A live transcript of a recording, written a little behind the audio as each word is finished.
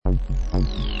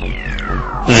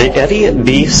The Eddie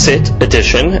B. Sit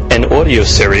edition and audio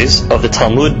series of the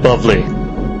Talmud Bavli.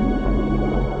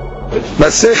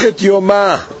 Masechet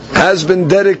Yoma has been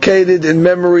dedicated in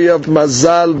memory of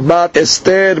Mazal Bat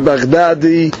Esther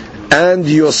Baghdadi and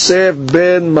Yosef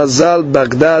ben Mazal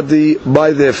Baghdadi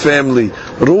by their family.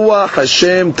 Ruach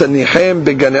Hashem Tanichem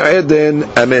Began Eden.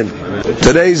 Amen.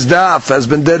 Today's daf has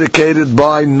been dedicated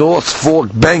by North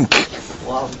Fork Bank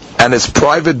and its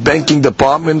private banking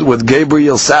department with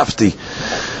Gabriel Safti.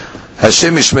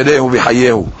 Hashem Ishmerehu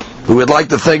V'Hayehu. We would like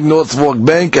to thank North Fork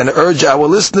Bank and urge our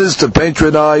listeners to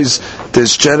patronize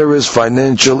this generous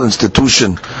financial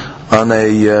institution. On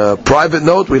a private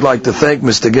note, we'd like to thank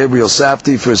Mr. Gabriel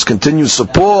Safti for his continued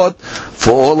support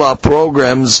for all our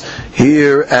programs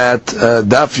here at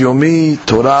Daf Yomi,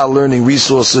 Torah Learning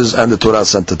Resources, and the Torah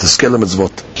Center. Tezkele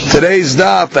Mitzvot. Today's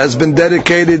daf has been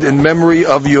dedicated in memory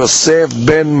of Yosef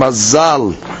ben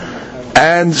Mazal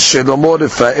and Shlomo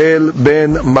Rafael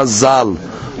ben Mazal.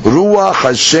 Ruach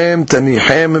Hashem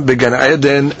Tanichem Began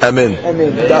Eden. Amen.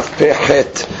 Daf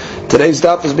Pechet. Today's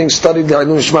daf is being studied by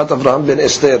Leilun Nishmat Avraham ben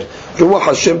Esther. Ruach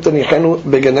Hashem Tanichenu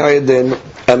Began Eden.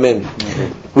 Amen.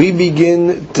 We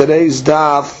begin today's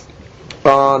daf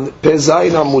on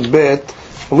Pezayin Amud Bet.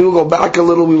 We will go back a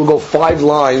little. We will go 5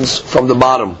 lines from the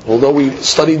bottom. Although we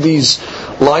studied these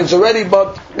lines already,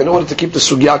 but in order to keep the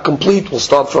sugya complete, we'll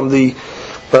start from the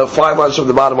 5 lines from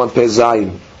the bottom on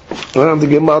Pezayin. And the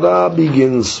Gemara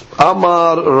begins.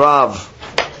 Amar Rav.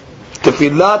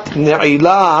 Tefilat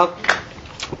Ne'ilah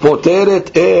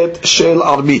poteret et shel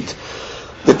arbit.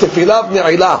 The tefillah of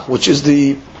Ne'ilah, which is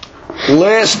the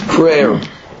last prayer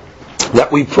that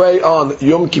we pray on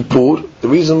Yom Kippur, the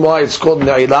reason why it's called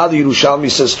Ne'ilah, the Yerushalmi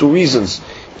says 2 reasons.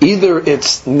 Either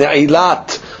it's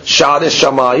Ne'ilat Sha'arei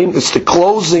Shamayim, it's the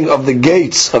closing of the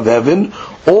gates of heaven,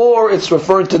 or it's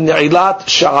referring to Ne'ilat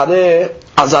Sha'arei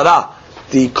Azara,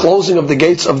 the closing of the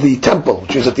gates of the temple,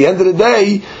 which is at the end of the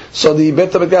day, so the Beit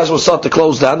HaMikdash will start to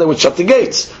close down, they would shut the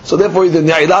gates. So therefore either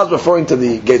Ne'ilah is referring to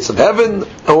the gates of heaven,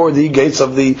 or the gates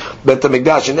of the Beit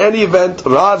HaMikdash. In any event,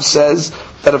 Rav says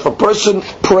that if a person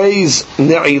prays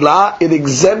Ne'ilah, it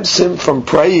exempts him from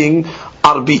praying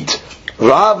Arbit.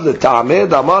 Rav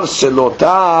l'ta'ameh amar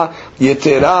selota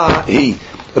yetera hi.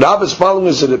 Rav is following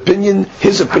his opinion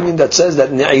that says that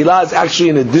Ne'ilah is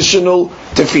actually an additional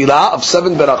tefillah of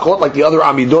 7 berachot, like the other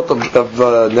amidot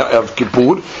of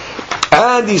Kippur.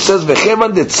 And he says,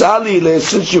 V'cheman detzali,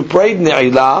 since you prayed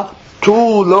Ne'ilah, tu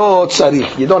lo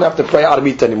tzarich. You don't have to pray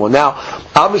Arbit anymore. Now,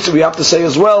 obviously we have to say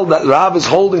as well that Rav is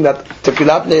holding that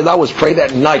tefillat Ne'ilah was prayed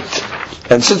at night.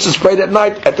 And since it's prayed at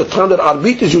night, at the time that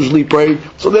Arbit is usually prayed,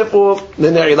 so therefore the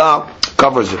Ne'ilah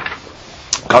covers it.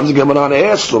 Comes the Gemara and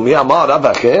asks him, Amar Rav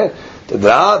Ache, did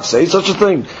Rav say such a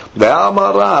thing?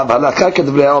 Ve'amar Rav, halakha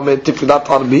kedvrei omed tefillat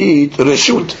Arbit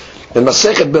reshut. In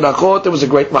Masechet Berachot, there was a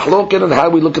great mahloket on how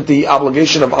we look at the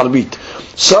obligation of Arbit.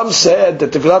 Some said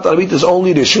that tefillat Arbit is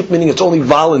only reshut, meaning it's only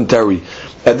voluntary.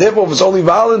 And therefore, if it's only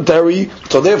voluntary,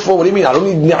 so therefore, what do you mean? I don't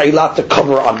need Ne'ilah to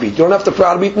cover Arbit. You don't have to pray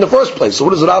Arbit in the first place. So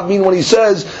what does Rav mean when he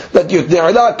says that your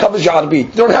Ne'ilah covers your Arbit?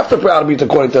 You don't have to pray Arbit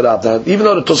according to Rav. Even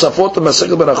though the Tosafot, the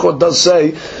Masechet Berachot does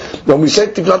say, when we say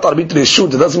tefillat Arbit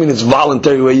reshut, it doesn't mean it's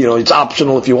voluntary, where, it's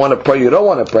optional if you want to pray, you don't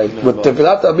want to pray. What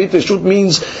tefillat Arbit reshut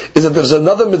means is that there's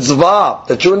another mitzvah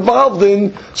that you're involved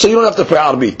in, so you don't have to pray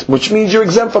Arbit, which means you're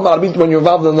exempt from Arbit when you're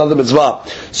involved in another mitzvah.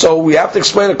 So we have to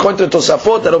explain according to the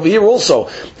Tosafot that over here also,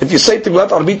 if you say Tefillat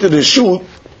Arbit Reshut,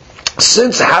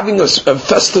 since having a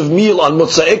festive meal on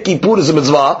Motzei Kippur is a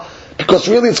mitzvah, because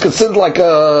really it's considered like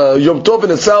a Yom Tov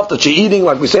in itself, that you're eating,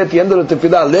 like we say at the end of the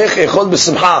Tefillah, Lech Echol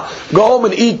B'Simcha, go home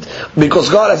and eat, because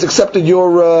God has accepted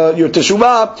your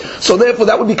Teshuvah, so therefore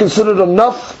that would be considered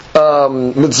enough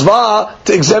mitzvah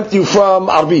to exempt you from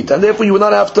Arbit, and therefore you would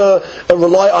not have to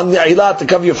rely on Ne'ilah to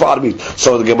cover you for Arbit.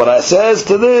 So the Gemara says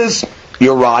to this,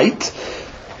 you're right,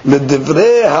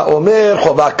 L'divrei ha'omer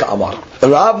chovah ka'amar.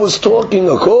 Rav was talking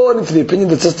according to the opinion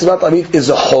that says tefillat Arbit is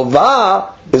a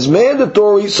chovah, is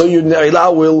mandatory, so your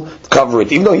Ne'ilah will cover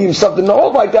it. Even though he himself didn't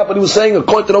hold like that, but he was saying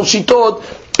according to those she taught,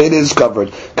 it is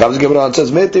covered. Comes the Gemara and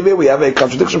says, we have a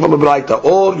contradiction from the Braita.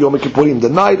 Or Yom Kippurim, the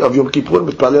night of Yom Kippur,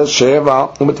 mitpalel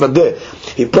sheva u'mitvadeh.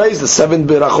 He prays the 7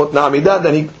 berachot na'amidah,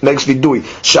 then he makes vidui.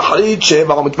 Shachrit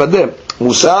sheva u'mitvadeh.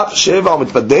 Musaf sheva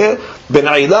u'mitvadeh.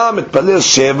 Ben'ilah mitpalel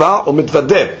sheva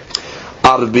u'mitvadeh.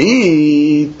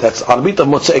 Arbit, that's Arbit of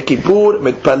Motzei Kippur,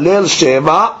 mitpalel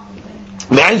sheva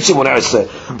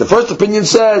The first opinion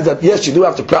says that yes, you do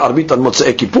have to pray Arbit on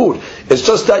Motzei Kippur. It's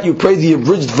just that you pray the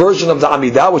abridged version of the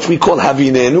Amidah, which we call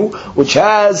Havinenu, which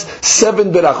has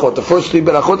 7 berachot. The first 3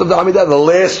 berachot of the Amidah, the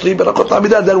last 3 berachot of the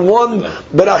Amidah, then 1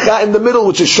 beracha in the middle,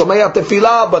 which is Shomei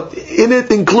Tefillah, but in it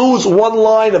includes 1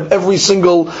 line of every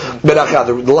single beracha.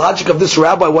 The logic of this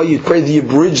rabbi, why you pray the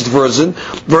abridged version of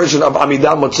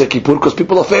Amidah Motzei Kippur, because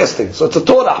people are fasting. So it's a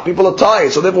Torah, people are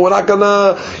tired, so therefore we're not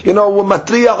gonna, we're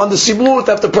matriya on the Sibur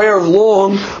after prayer of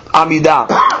long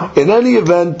Amidah. In any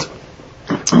event,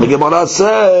 the Gemara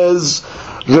says,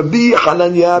 Rabbi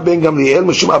Hananya ben Gamliel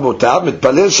Mishum Abotav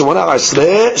mitpalel shemona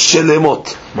asrei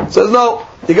shelemot. Says no,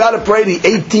 you got to pray the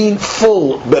 18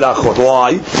 full berachot.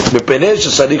 Why?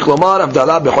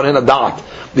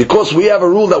 Because we have a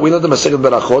rule that we learned in Masechet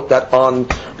Berachot that on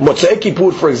Motzei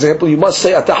Kippur, for example, you must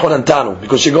say Atah Honantanu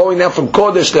because you're going now from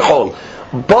Kodesh to Chol.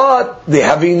 But the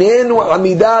Havinenu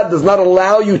Amidah does not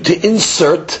allow you to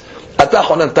insert Atah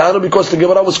Honantanu because the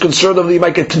Gemara was concerned that you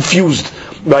might get confused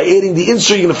by adding the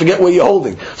insert. You're going to forget where you're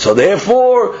holding. So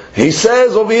therefore, he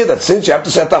says over here that since you have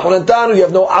to say Atah Honantanu, you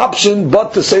have no option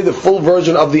but to say the full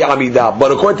version of the Amidah.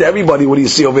 But according to everybody, what do you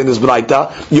see over in this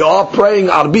Braita? You are praying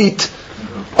Arbit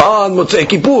on Motzei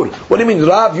Kippur. What do you mean,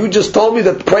 Rav? You just told me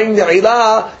that praying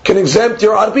Ne'ilah can exempt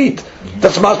your Arbit.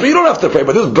 That's must be you don't have to pray.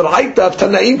 But this Braita of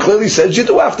Tanaim clearly says you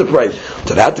do have to pray.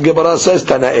 So that the Gemara says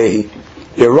Tana'ehi.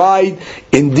 You're right.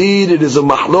 Indeed, it is a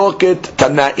mahloket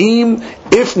Tanaim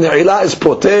if Ne'ilah is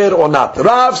poter or not.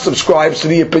 Rav subscribes to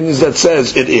the opinions that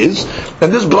says it is,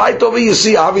 and this Braita over you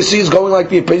see obviously is going like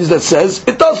the opinions that says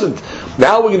it doesn't.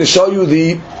 Now we're going to show you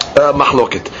the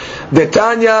mahloket. The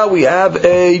Tanya, we have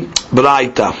a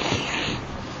Braita.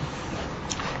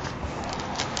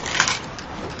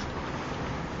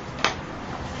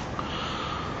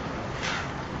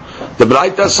 The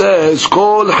Braita says,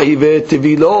 Kol Hayve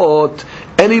Tevilot,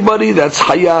 anybody that's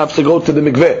Hayav to go to the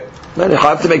mikveh. Then you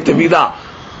have to make Tevilah.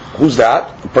 Who's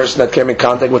that? A person that came in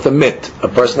contact with a mit, a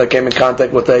person that came in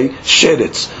contact with a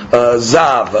sheretz, a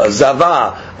zav, a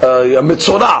zava, a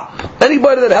mitzorah.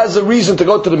 Anybody that has a reason to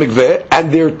go to the mikveh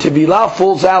and their tevilah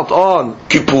falls out on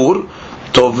Kippur,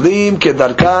 tovlim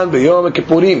kedarkan b'yom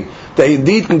kippurim. They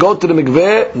indeed can go to the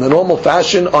mikveh in the normal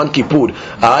fashion on Kippur.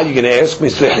 You're going to ask me,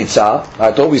 Rechitza.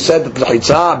 I thought we said that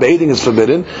Rechitza, bathing is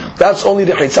forbidden. That's only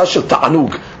the Rechitza shel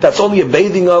ta'anug. That's only a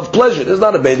bathing of pleasure. There's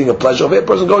not a bathing of pleasure. A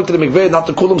person going to the mikveh not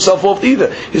to cool himself off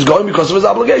either. He's going because of his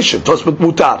obligation. Tosfot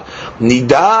mutar.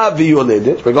 Nida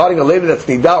v'yoledet. Regarding a lady that's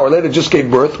nida or a lady that just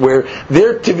gave birth, where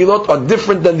their tevilot are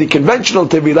different than the conventional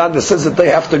tevilah in the sense that they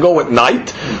have to go at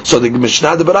night. So the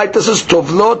Mishnah, the Baraita says,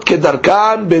 Tovlot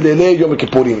kedarkan belele yom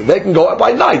kippurim. They can go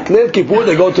by night. Leil Kippur,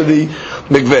 they go to the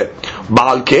mikveh.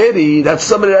 Baal Keri, that's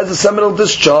somebody that has a seminal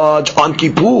discharge on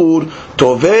Kippur.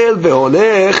 Tovel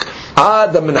veholech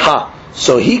ad mincha.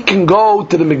 So he can go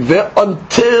to the mikveh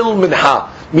until mincha.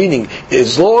 Meaning,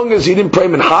 as long as he didn't pray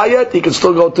mincha yet, he can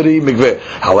still go to the mikveh.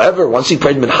 However, once he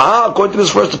prayed mincha, according to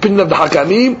this first opinion of the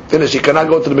Hakamim, then he cannot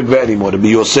go to the mikveh anymore. Rabbi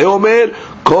Yosef Omer,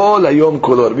 kol hayom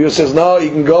kulo. Rabbi Yosef says, no, he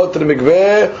can go to the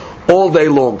mikveh all day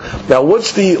long. Now,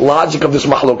 what's the logic of this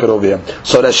mahloket over here?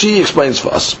 So Rashi explains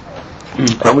for us,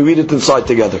 and we read it inside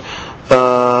together.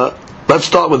 Let's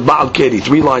start with Baal Keri,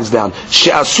 3 lines down.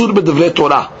 She'asur b'divrei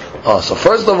Torah. So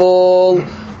first of all,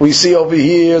 we see over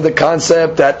here the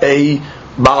concept that a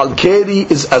Baal Keri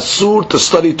is asur to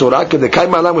study Torah. We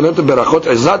learned in Berachot,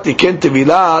 Ezra tiken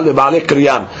tevilah lebaalei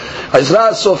kriyan.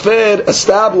 Ezra Sofer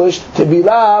established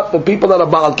tevilah for people that are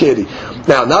Baal Keri.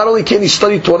 Now, not only can he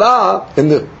study Torah in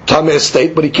the Tameh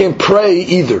state, but he can't pray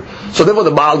either. So therefore,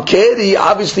 the Baal Keri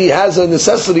obviously has a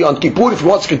necessity on Kippur if he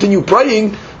wants to continue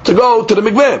praying to go to the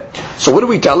mikveh. So what do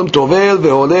we tell him? Tovel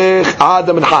veholech ad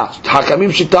mincha.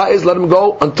 Hakamim shita is let him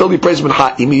go until he prays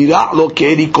mincha. Imira lo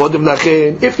keri kodem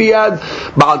lachen. If he had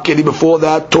Baal Keri before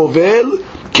that, tovel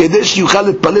kedesh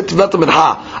yuchal etpalet tefillat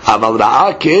mincha. Aval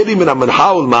ra'a keri min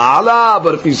mincha ul ma'ala.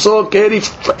 But if he saw keri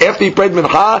after he prayed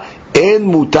mincha, en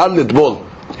mutar litbol.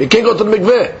 He can't go to the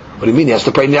mikveh. What do you mean? He has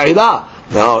to pray Ne'ilah.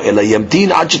 No, ela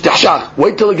yamtin ad shetachshach.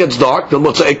 Wait till it gets dark, till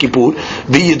Motzei Kippur,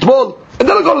 v'yitbol. And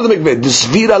then I'll go to the mikveh.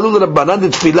 Disvira lul rabbanan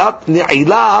tefillat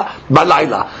Ne'ilah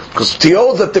balayla. Because he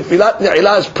holds that tefillat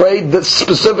Ne'ilah is prayed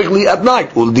specifically at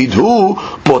night. Uldidhu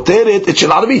poteret et shel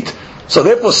arbit. So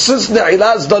therefore, since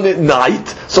Ne'ilah is done at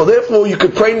night, so therefore you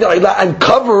could pray Ne'ilah and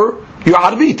cover your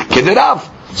arbit.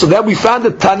 Kederav. So then we found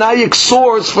a Tanaic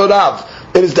source for Rav.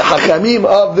 It is the Hakamim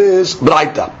of this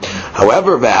Braita.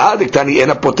 However, but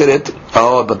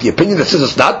the opinion that says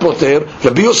it's not poter,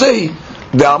 Rabbi Yosei,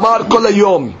 the Amar kol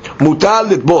hayom mutar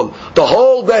litbol, the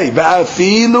whole day,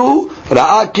 va'afilu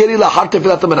ra'a keri lahar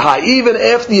tefilat mincha, even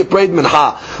after you prayed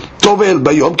mincha, טובל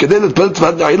ביום כדי להתפלל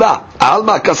תפילת נעילה.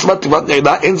 העלמא כסמת תפילת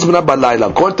נעילה אין זמנה בלילה.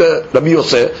 According to Rabbi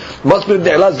Yosef, must be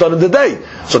na'ila is done in the day.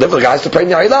 So therefore the guy has to pray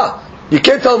na'ila. You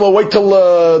can't tell him, well, wait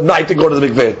till night to go to the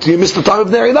mikveh. You miss the time of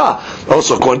na'ila.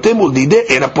 Also, according to him,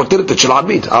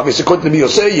 obviously, according to Rabbi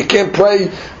Yosef, you can't pray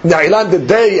na'ila in the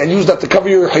day and use that to cover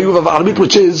your hayuv of arbit,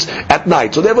 which is at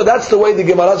night. So therefore, that's the way the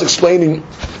Gemara is explaining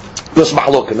this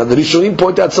mahlok. Now the Rishonim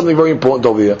point out something very important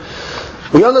over here.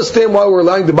 We understand why we're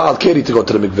allowing the Baal Keri to go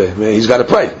to the mikveh. I mean, he's got to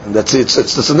pray. And that's it.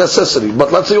 It's a necessity.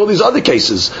 But let's say all these other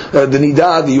cases, the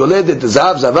Nidah, the Yoledet, the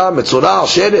Zav, Zavah, Metzorah,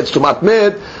 Sheretz, Tumat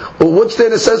Med, well, what's their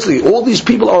necessity? All these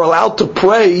people are allowed to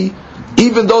pray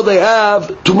even though they have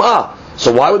Tum'ah.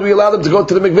 So why would we allow them to go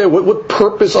to the mikveh? What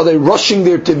purpose are they rushing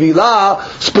their tevilah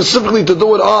specifically to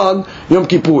do it on Yom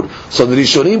Kippur? So the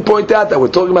Rishonim point out that we're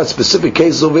talking about specific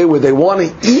cases over here where they want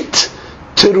to eat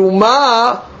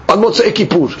terumah on Motzei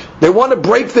Kippur. They want to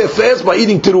break their fast by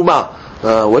eating terumah.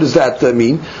 What does that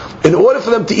mean? In order for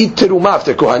them to eat terumah, if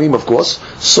they're kohanim, of course,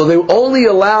 so they're only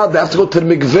allowed, they have to go to the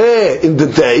mikveh in the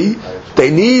day. They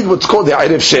need what's called the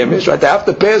Erev Shemesh, right? They have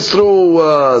to pass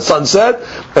through sunset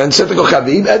and Sefer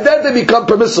Kochavim, and then they become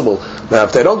permissible. Now,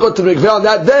 if they don't go to the mikveh on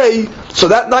that day, so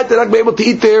that night they're not going to be able to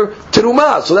eat their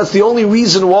terumah. So that's the only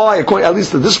reason why, at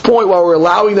least at this point, why we're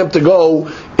allowing them to go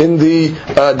in the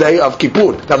day of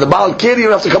Kippur. Now, the Baal Keri, you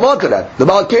don't have to come on to that. The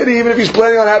Baal Keri, even if he's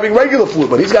planning on having regular food,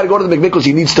 but he's got to go to the mikveh because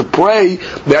he needs to pray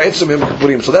the Eitzim Yom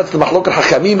Kippurim. So that's the Mahlok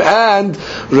al-Hachamim and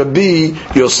Rabbi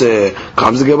Yosef.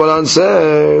 Comes the Gemara and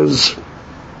says,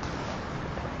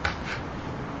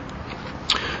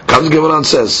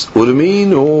 what do you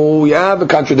mean? Oh, you have a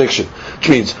contradiction. Which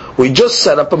means, we just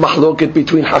set up a mahloket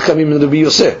between Hachamim and Rabbi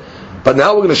Yosef. But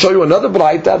now we're going to show you another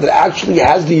braita that actually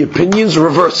has the opinions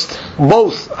reversed.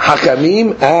 Both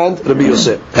Hachamim and Rabbi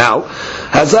Yosef. Now,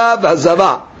 Hazav,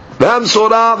 Hazavah.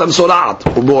 V'hamsorah, v'hamsora'at.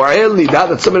 U'bo'el nidah,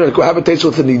 that's somebody that cohabitates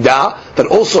with a nidah, that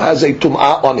also has a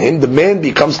tum'ah on him. The man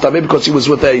becomes tameh because he was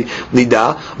with a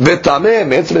nidah. V'tameh,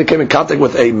 man, somebody came in contact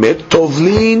with a mit.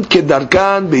 Tovlin,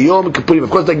 kedarkan, b'yom kippurim.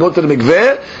 Of course, they go to the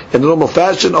mikveh in the normal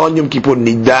fashion on Yom Kippur.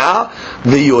 Nidah,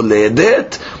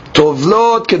 v'yoledet,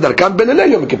 tovlot, kedarkan, b'lelei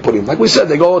Yom Kippurim. Like we said,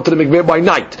 they go to the mikveh by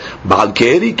night. Ba'al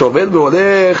keri, tovel,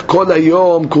 v'olech, kol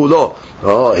hayom kulo.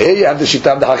 Oh, here you have the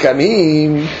shita of the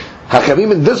Hachamim.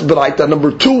 Hachamim in this Beraita,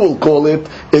 number 2 we'll call it,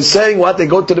 is saying what? They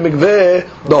go to the mikveh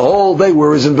the whole day,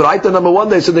 whereas in Beraita number 1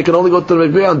 they said they can only go to the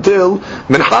mikveh until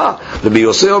Mincha. Rabbi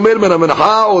Yosef Omer min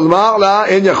Mincha ul Ma'la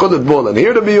en yachol etbol. And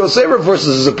here Rabbi Yosef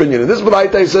reverses his opinion. In this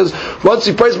Beraita he says, once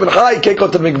he prays Mincha, he can't go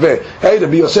to the mikveh. Hey,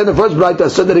 Rabbi Yosef in the first Beraita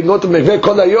said that he can go to the mikveh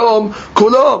kol hayom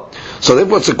kulo. So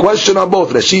therefore it's a question on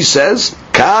both. Rashi says,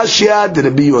 Kashya de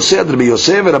Rabbi Yosef, Rabbi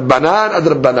Yosef, Rabbanan ad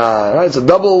Rabbanan. Right? It's a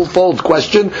double-fold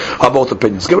question on both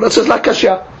opinions. Gemara says, La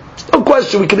Kashya. No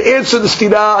question. We can answer the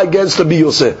stira against Rabbi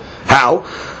Yosef. How?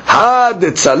 Had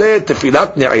tzaleh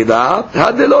tefilat ne'ilah,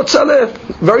 had lo tzaleh.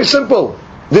 Very simple.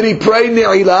 Did he pray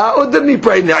ne'ilah or didn't he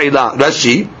pray ne'ilah?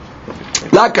 Rashi,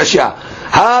 La Kashya.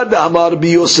 Had Amar Rabbi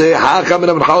Yosef,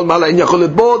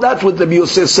 that's what Rabbi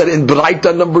Yosef said in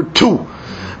Braita number 2.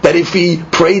 That if he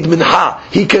prayed mincha,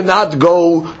 he cannot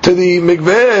go to the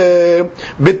mikveh.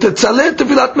 B'tetzaleh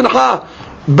tefilat mincha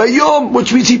bayom,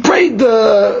 which means he prayed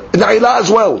na'ilah as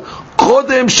well.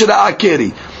 Kodem shira'ah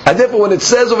keri. And therefore, when it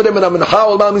says over there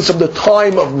mincha, it means from the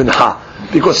time of mincha,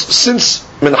 because since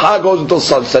mincha goes until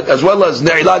sunset, as well as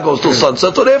na'ilah goes until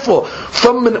sunset, so therefore,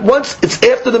 once it's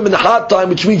after the mincha time,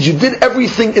 which means you did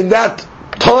everything in that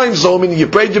time zone, meaning you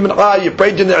prayed your mincha, you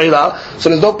prayed your na'ilah, so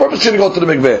there's no purpose to go to the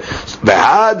mikveh.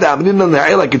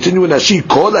 Continue in Rashi,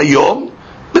 kol hayom,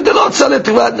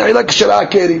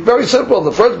 very simple.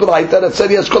 The first beraita that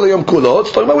said he has kol hayom kulo,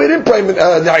 it's talking about we didn't pray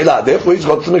na'ilah, therefore he's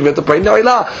going to the mikveh to pray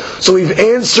na'ilah. So we've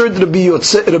answered Rabbi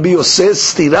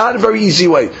Yosef's stira in a very easy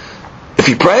way. If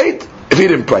he prayed, if he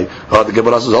didn't pray. The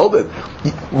Gemara says, hold it.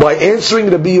 By answering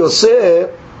Rabbi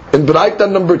Yosef in beraita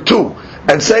number 2,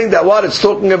 and saying that what it's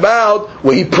talking about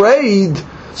where he prayed,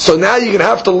 so now you're going to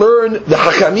have to learn the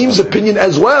Hachamim's opinion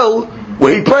as well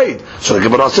where he prayed. So the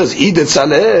Gemara says,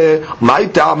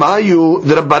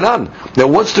 now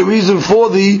what's the reason for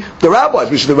the rabbis?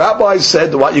 Which the rabbis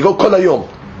said, what, you go kol hayom.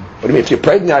 What do you mean, if you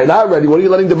prayed na'ilah already, what are you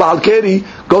letting the Baal Keri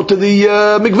go to the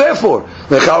mikveh for?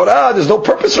 There's no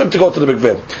purpose for him to go to the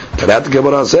mikveh. To that the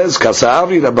Gemara says,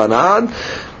 Kasavri Rabbanan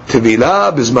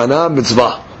Tevilah Bizmana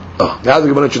Mitzvah. Now the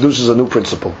Gemara introduces a new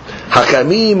principle.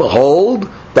 Hachamim hold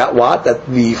that what? That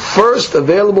the first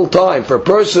available time for a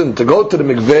person to go to the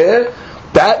mikveh,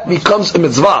 that becomes a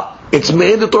mitzvah. It's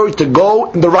mandatory to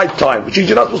go in the right time, which means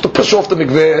you're not supposed to push off the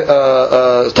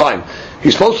mikveh time.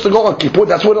 You're supposed to go on Kippur,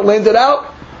 that's when it landed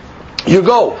out, you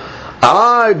go.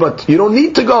 But you don't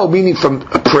need to go, meaning from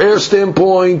a prayer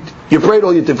standpoint, you prayed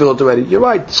all your tefillot already. You're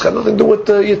right, it's got nothing to do with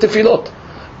your tefillot.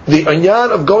 The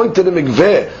anyan of going to the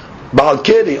mikveh, Baal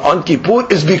Keri, on Kippur,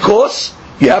 is because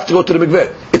you have to go to the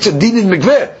mikveh. It's a din in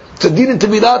mikveh. It's a din in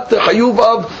tevilat chayuv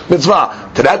of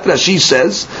mitzvah. To that Rashi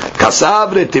says,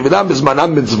 Kasavre tevilah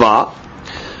bizmanam mitzvah,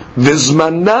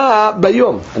 vizmana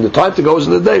bayom. And the time to go is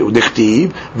in the day.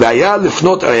 Udichtiv, v'aya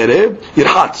lifnot erev,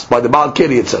 yirchatz. By the Baal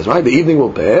Keri it says, right? The evening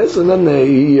will pass, and then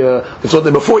it's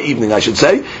not before evening, I should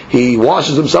say. He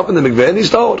washes himself in the mikveh and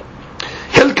he's told.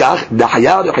 Hilkach,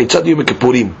 dahaya rechitzat yom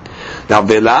kippurim. Now,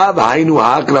 v'ela v'hainu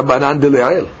ha'ak rabbanan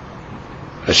d'le'el.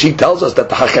 She tells us that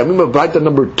the Hakamim of Braita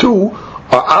number 2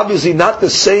 are obviously not the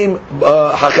same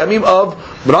Hakamim of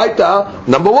Braita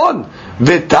number 1.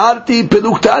 Vetarti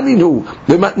peluktaninu.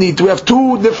 We have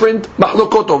two different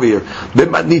machlokot over here.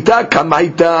 Vematnita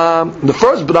kamaita. The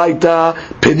first Braita,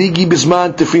 peligi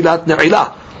bisman tefilat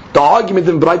ne'ilah. The argument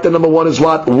in Braita number 1 is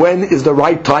what? When is the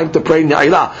right time to pray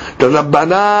Ne'ilah? The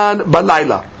Rabbanan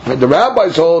Balayla. The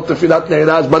rabbis hold Tefilat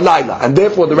Ne'ilah is Balayla. And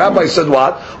therefore the rabbi said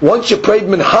what? Once you prayed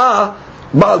Mincha,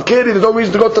 Baal Keri, there's no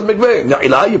reason to go to the mikveh.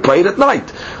 Ne'ilah, you prayed at night.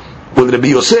 With Rabbi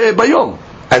Yosef Bayom.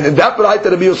 And in that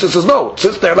Braita, Rabbi Yosef says no.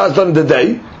 Since Ne'ilah is done in the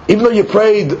day, even though you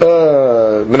prayed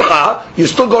Mincha, you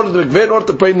still go to the mikveh in order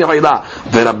to pray Ne'ilah.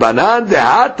 The Rabbanan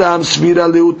Dehatam Smira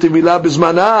Leut Tevilah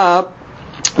Bismana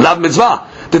Lav Mitzvah.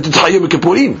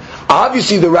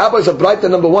 Obviously, the rabbis of Braita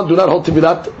number 1 do not hold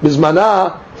Tevilat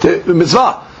Bizmana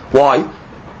Mitzvah. Why?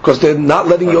 Because they're not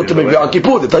letting you go to Mikveh on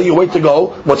Kippur. They tell you wait to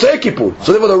go Motzei Kippur.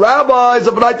 So therefore, the rabbis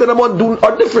of Braita number 1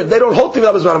 are different. They don't hold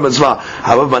Tevilat Bizmana Mitzvah.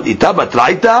 However, Ita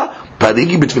Batraita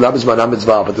Parigi B'Tevilat Bizmana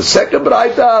Mitzvah. But the second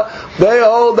Braita, they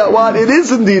hold that what it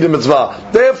is indeed a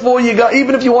mitzvah. Therefore, you got,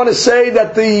 even if you want to say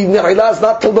that the Ne'ilah is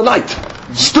not till the night,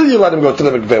 still you let him go to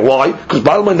the mikveh. Why? Because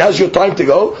Balman has your time to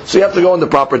go, so you have to go in the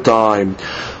proper time.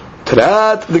 To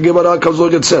that, the Gemara comes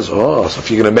along and says, so if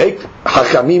you're going to make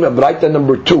Hakamim and Braita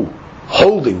number 2,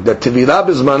 holding that Tevilah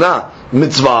Bizmana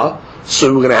mitzvah, so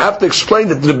we're going to have to explain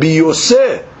that the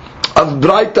Biyoseh of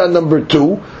Braita number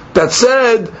 2, that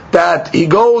said that he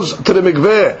goes to the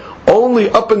mikveh only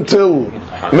up until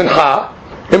Mincha,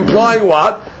 implying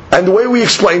what? And the way we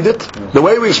explained it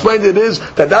is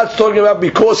that that's talking about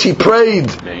because he prayed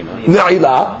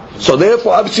Ne'ilah, so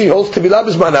therefore obviously he holds Tevilah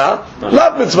Bizmana,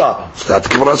 Lav Mitzvah. So that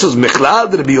Gemara says, Mechlal,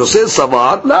 the Rabbi Yosef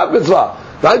Savar, Lav Mitzvah.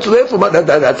 Right? So therefore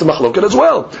that's a machloket as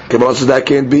well. Gemara says that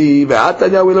can't be.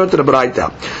 Ve'atanya, we learned in the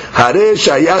Braita. Hare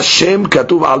shaya shem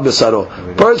katuv al besaro.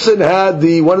 Person had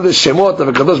one of the shemot of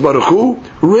HaKadosh Baruch Hu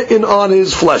written on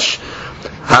his flesh.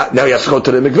 Now he has to go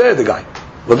to the mikveh, the guy.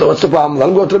 What's the problem? Let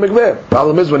him go to the mikveh.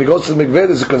 Problem is, when he goes to the mikveh,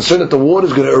 there's a concern that the water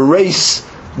is going to erase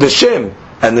the shem.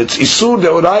 And it's isur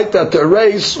deoraita to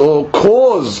erase or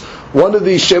cause one of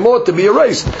these shemot to be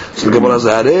erased. So the Gemara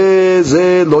says,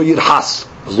 lo yirhas.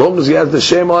 As long as he has the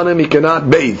shem on him, he cannot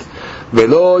bathe.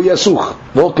 Velo yasuch.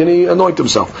 Nor can he anoint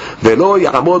himself. Velo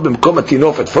ya'amod b'mkom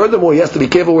hatinofet. Furthermore, he has to be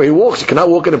careful where he walks. He cannot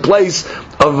walk in a place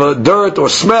of dirt or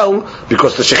smell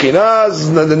because the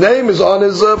Shekhinah, the name is on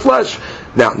his flesh.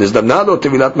 Now, there's damnado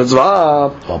tevilat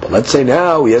mitzvah. But let's say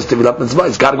now he has tevilat mitzvah.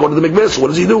 He's got to go to the mikveh. So what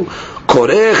does he do?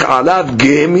 Korech alav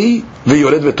gemi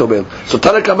v'yored v'tobel. So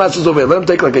Tanakh Hamas says over here, let him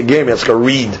take like a gemi, that's like a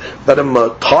reed. Let him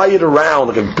tie it around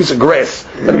like a piece of grass.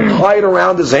 Let him tie it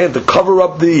around his hand to cover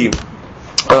up the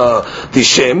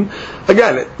shem.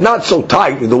 Again, not so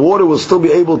tight. The water will still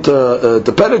be able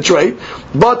to penetrate.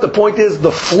 But the point is,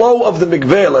 the flow of the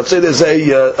mikveh. Let's say there's a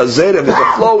zera, there's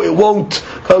a flow. It won't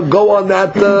go on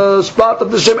that spot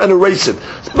of the shem and erase it.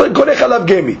 But korech alav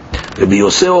gemi. Rabbi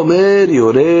Yosef omer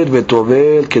yored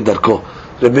vetovel kedarko.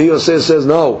 Rabbi Yosef says,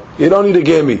 no, you don't need a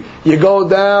gemi. You go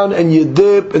down and you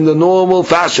dip in the normal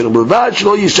fashion. But make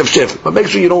sure you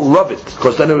don't rub it,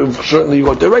 because then certainly you're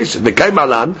going to erase it. And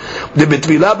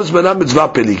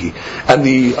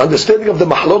the understanding of the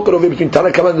mahloket over between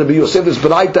Tanakh and Rabbi Yosef is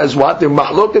Braita is what? The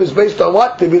mahloket is based on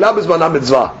what?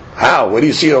 How? Where do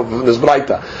you see it in this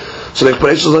Braita? So the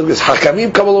explanation is like this: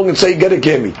 Hakamim come along and say, get a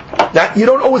gemi. Now, you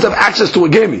don't always have access to a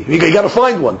gemi. You got to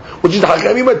find one. Which is the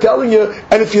Hakamim are telling you,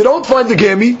 and if you don't find the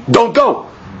gemi, don't go.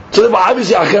 So therefore,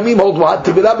 obviously, Hakamim hold what?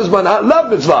 Tevilah Bizmana, Lav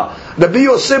Mitzvah. Rabbi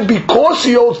Yosef, because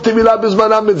he holds Tevilah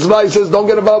Bizmana Mitzvah, he says, don't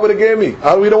get involved with a gemi.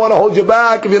 We don't want to hold you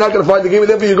back if you're not going to find the gemi.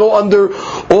 Therefore, you go under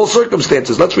all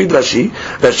circumstances. Let's read Rashi.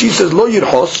 Rashi says, Lo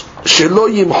yirhos, shelo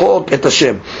yimchok et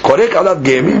Hashem. Korek alav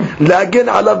gemi, lagen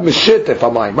alav mishetef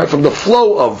hamayim. Right, from the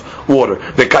flow of water.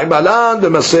 V'kaimalan, the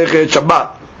Masechet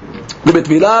Shabbat. The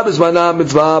Betvilah Bizmana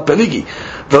Mitzvah Peligi.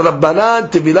 The Rabbanan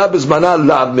Tevilah Bizmana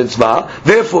Lav Mitzvah.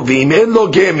 Therefore, v'im en lo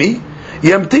gemi,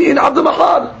 Yamtiin Abd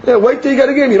Mahar. Wait till you get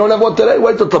a game. You don't have one today.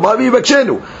 Wait till tomorrow.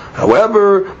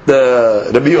 However,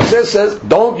 the Rabbi Yosef says,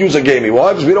 don't use a gemi.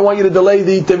 Why? Because we don't want you to delay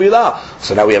the tevilah.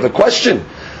 So now we have a question.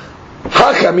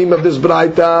 Hakamim of this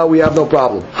braita, we have no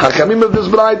problem. Hakamim of this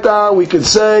braita, we could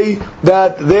say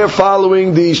that they're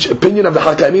following the opinion of the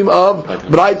Hakamim of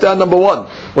braita number 1,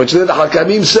 which the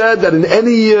Hakamim said that in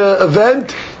any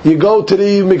event you go to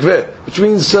the mikveh, which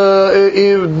means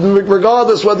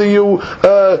regardless whether you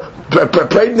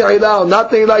prayed Ne'ilah or not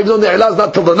Ne'ilah, even though Ne'ilah is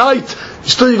not till the night,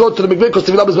 still you go to the mikveh because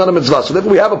Tevilah is not a mitzvah. So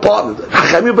therefore we have a partner.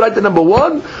 Hakamim braita number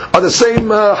 1 are the same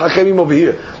Hakamim over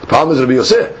here. The problem is Rabbi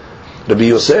Yosef. Rabbi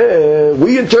Yosef,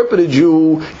 we interpreted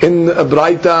you in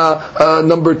Braita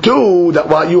number 2 that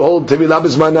what you hold Tevilah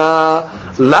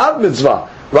Bizmana Lav Mitzvah,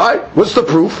 right? What's the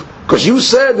proof? Because you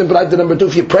said in Braita number 2,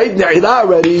 if you prayed Ne'ilah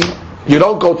already, you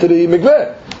don't go to the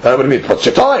mikveh. What do you mean? What's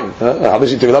your time?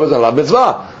 Obviously Tevilah Bizmana Lav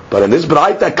Mitzvah. But in this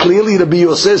Braita, clearly Rabbi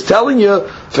Yosef is telling you,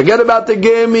 forget about the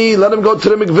gemi, let him go to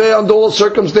the mikveh under all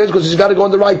circumstances because he's got to go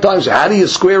in the right time. So how do you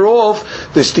square off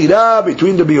the stira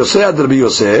between Rabbi Yosef and Rabbi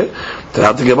Yosef?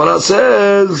 Then the Gemara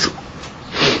says,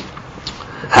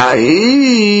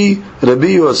 Ha'i Rabbi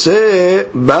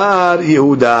Yosef bar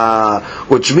Yehuda,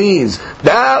 which means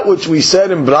that which we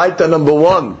said in Braita number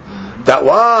 1, that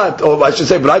what, or I should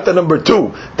say Braita number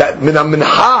 2, that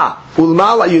minha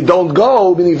ulmala you don't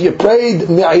go, meaning if you prayed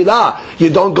Ne'ilah, you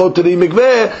don't go to the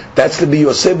mikveh, that's Rabbi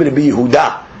Yosef and Rabbi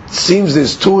Yehuda. It seems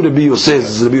there's 2 Rabbi Yosefs.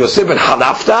 There's Rabbi Yosef and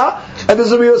Hanafta, and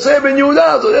there's Rabbi Yosef and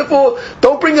Yehuda. So therefore,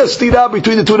 don't bring a stira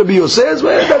between the 2 Rabbi Yosefs.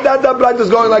 That Braita is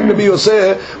going like Rabbi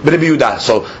Yosef and Rabbi Yehuda.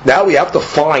 So now we have to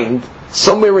find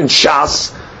somewhere in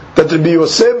Shas that Rabbi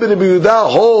Yosef and Rabbi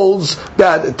Yehuda holds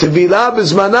that Tevilah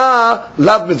Bizmana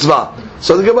Lav Mitzvah.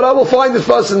 So the Gemara will find it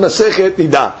first in Masechet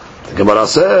Nida. The Gemara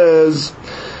says,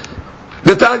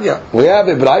 Netanya, we have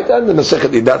a Braita in the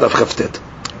Masechet Nida of Chaftet.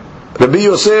 Rabbi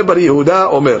Yosef bar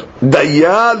Yehuda Omer,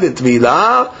 Daya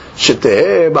Litvilah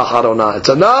Sheteh B'Harona. It's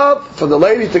enough for the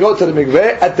lady to go to the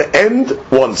mikveh at the end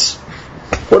once.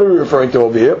 What are we referring to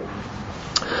over here?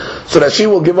 So that she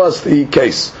will give us the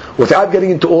case. Without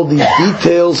getting into all the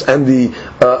details and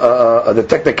the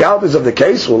technicalities of the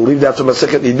case, we'll leave that to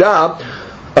Masechet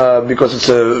Nida, because it's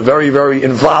a very, very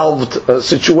involved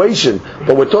situation.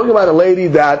 But we're talking about a lady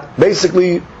that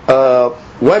basically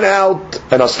went out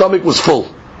and her stomach was full,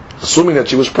 assuming that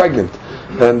she was pregnant.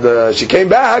 And she came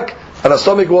back and her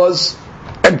stomach was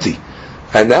empty.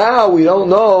 And now we don't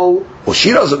know, or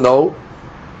she doesn't know,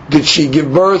 did she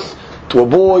give birth to a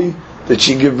boy? Did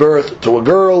she give birth to a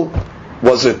girl?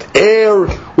 Was it air?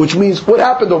 Which means, what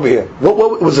happened over here?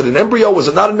 What was it an embryo? Was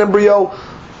it not an embryo?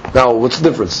 Now, what's the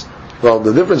difference? Well,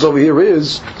 the difference over here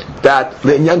is that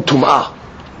the inyan tum'ah,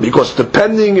 because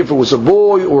depending if it was a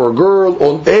boy or a girl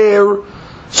on air,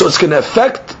 so it's going to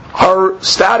affect her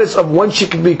status of when she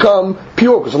can become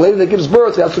pure. Because a lady that gives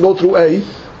birth has to go through a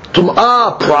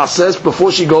tum'ah process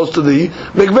before she goes to the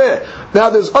mikveh. Now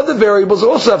there's other variables that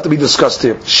also have to be discussed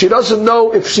here. She doesn't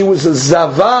know if she was a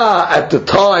zava at the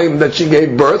time that she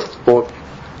gave birth, or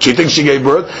she thinks she gave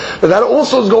birth, but that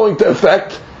also is going to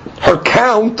affect her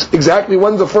count, exactly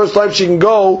when's the first time she can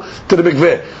go to the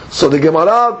mikveh. So the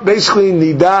Gemara basically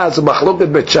nida as a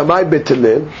machloket bet Shammai bet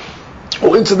Hillel,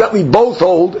 who incidentally both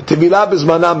hold Tevilah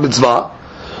Bizmana Mitzvah.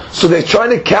 So they're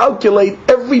trying to calculate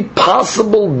every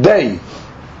possible day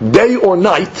or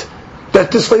night that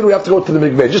this lady will have to go to the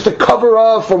mikveh, just to cover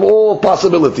her from all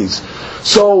possibilities.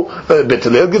 So Bet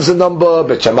Hillel gives a number,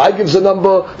 Bet Shammai gives a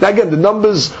number. Now again, the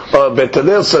numbers, Bet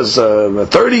Hillel says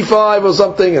 35 or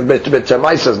something, and Bet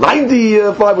Shammai says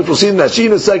 95, which we'll see in Nashi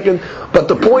in a second. But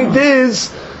the point is,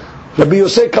 Rabbi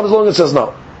Yosef comes along and says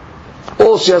no.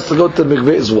 All she has to go to the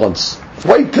mikveh is once.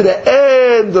 Wait to the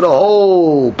end of the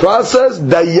whole process.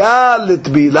 Daya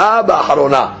litbilah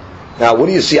b'acharona. Now, what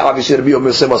do you see? Obviously, Rabbi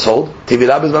Yosef must hold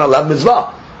Tevilah Bizmana Lav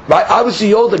Mitzvah. Right? Obviously,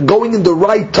 you hold that going in the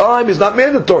right time is not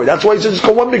mandatory. That's why he says just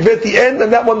go one mikveh at the end,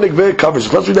 and that one mikveh covers.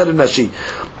 Let's read that in Nashi.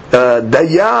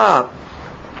 Daya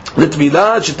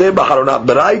litbilah sheteh b'acharona.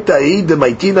 B'raita hi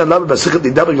demaitina lav b'sichet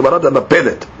nida b'gemara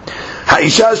d'mapelet.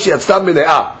 Ha'isha she'atzta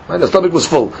mele'ah. The stomach was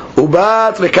full.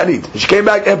 Ubat rekanit. She came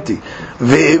back empty.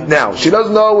 Now, she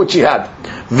doesn't know what she had.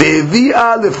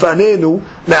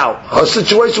 Now, her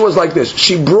situation was like this.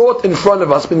 She brought in front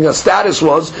of us, meaning her status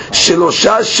was,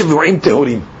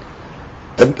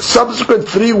 the subsequent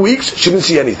 3 weeks, she didn't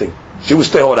see anything. She was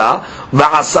tehora.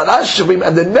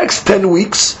 And the next 10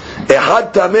 weeks,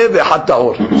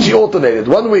 she alternated.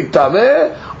 1 week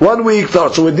tameh, 1 week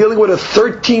tahor. So we're dealing with a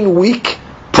 13-week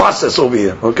process over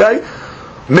here. Okay?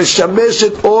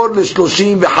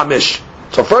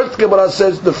 So first Gemara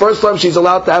says the first time she's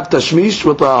allowed to have tashmish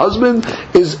with her husband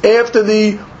is after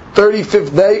the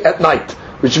 35th day at night.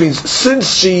 which means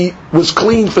since she was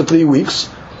clean for 3 weeks,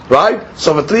 right?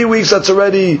 So for 3 weeks, that's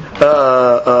already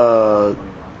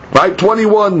right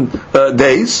 21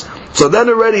 days. So then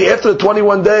already after the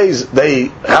 21 days,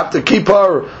 they have to keep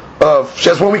her. She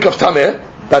has 1 week of tameh,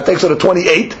 that takes her to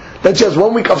 28. Then she has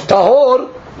 1 week of tahor,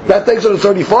 that takes her to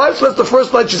 35. So that's the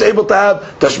first night she's able to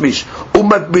have tashmish.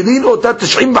 Umatbilin otat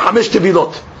 95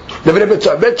 tevilot.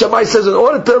 The Bet Shammai says in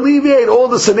order to alleviate all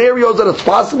the scenarios that it's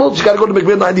possible, she's got to go to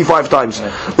mikveh 95 times.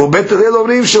 Bet Hillel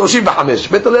says she's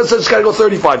got to go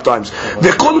 35 times.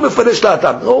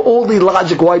 All the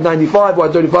logic, why 95, why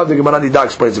 35, the Gemara Nida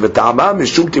explains it. But the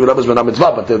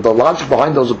logic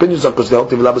behind those opinions are because they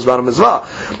hold Tevilah b'zman mitzvah.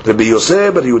 Rabbi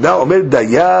Yosef bar Yehuda omer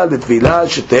daya l'tfilah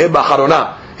sheteh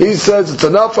b'acharona. He says it's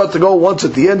enough for her to go once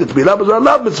at the end. It's Tevilah b'zman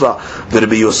lav mitzvah.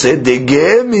 Rabbi Yosef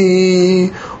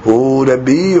degemi hu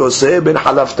Rabbi Yosef ben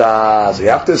halafta. So you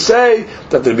have to say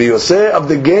that Rabbi Yosef of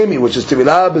the Gemi, which is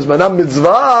Tevilah b'zman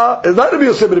mitzvah, is not Rabbi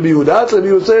Yosef ben Rabbi Yehuda. It's Rabbi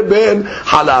Yosef ben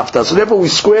halafta. So therefore we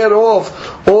square off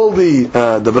all the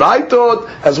Braitot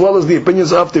as well as the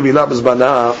opinions of Tevilah b'zman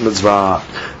mitzvah.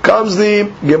 Comes the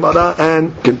Gemara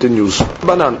and continues.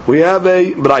 Banan, we have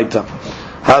a Braita.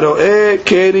 Haro'eh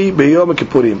keri b'yom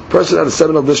kippurim. Person had a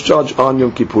seminal discharge on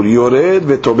Yom Kippur. Yored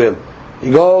v'tobel.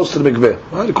 He goes to the mikveh.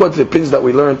 Right? According to the opinions that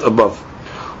we learned above.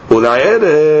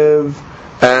 Ula'erev.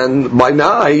 And by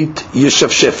night,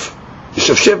 yishafshef.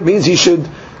 Yishafshef means he should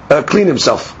clean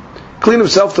himself. Clean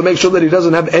himself to make sure that he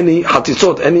doesn't have any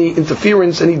hatitzot, any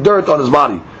interference, any dirt on his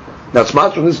body. Now, it's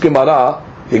from this Gemara.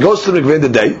 He goes to the mikveh in the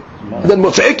day. And then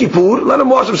Motzei Kippur, let him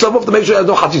wash himself off to make sure he has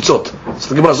no hatitzot. So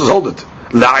the Gemara says, hold it.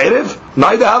 La'erev,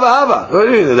 neither hava.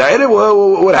 The Erev,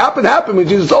 what happened,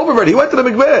 which is over already. He went to the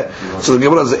mikveh. So the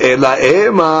Gemara says,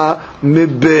 Ela'ema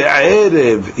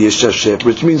mibe'erev yishashef,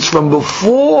 which means from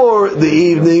before the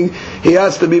evening, he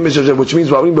has to be mishashef, which means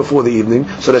before the evening.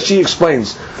 So that she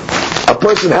explains, a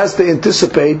person has to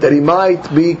anticipate that he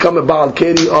might become a Baal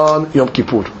Keri on Yom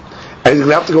Kippur. And he's going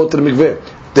to have to go to the mikveh.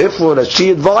 Therefore, as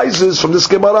she advises from this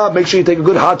Gemara, make sure you take a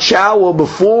good hot shower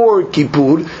before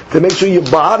Kippur to make sure your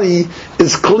body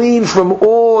is clean from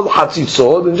all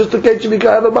hatzitzot, and just in case you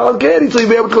have a Baal Keri, so you'll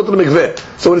be able to go to the mikveh.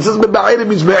 So when it says Me'ba'erev, it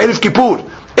means Me'erev Kippur.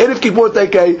 Erev Kippur,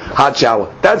 take a hot shower.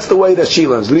 That's the way that she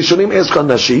learns. Rishonim ask on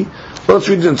Nashi. Let's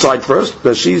read it inside first.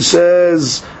 Nashi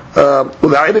says,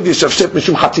 Ula'erev yishafshef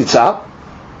mishum hatzitza.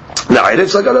 La'erev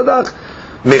sagaladach.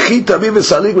 Mechit Tabi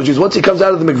v'Salik, which is once he comes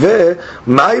out of the mikveh,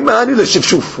 Ma'imani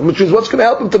l'shifshuf, which means what's going to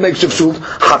help him to make shifshuf?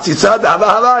 Chatzitza d'ava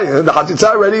halai, and the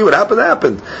chatzitza already, what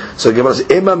happened. So the Gemara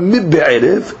says, Ema mid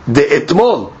be'erev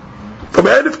de'etmol. From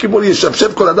Erev Kippur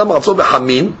yishafshef kol adam ratzon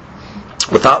b'hamim,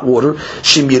 with hot water,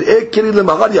 Shimir'eh keri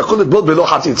l'machar yakol l'tbol below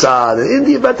chatzitza. In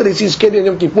the event that he sees keri on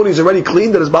Yom Kippur, he's already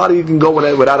clean, that his body can go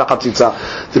without a chatzitza.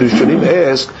 The Rishonim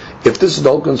ask, if this is the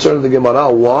whole concern of the Gemara,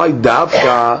 why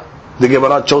davka the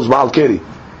Gemara chose Baal Keri?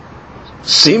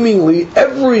 Seemingly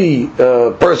every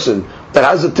person that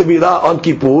has a Tevilah on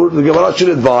Kippur, the Gemara should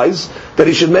advise that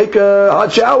he should make a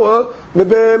hot shower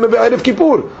Erev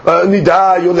Kippur.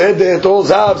 Nida, Yoledet, all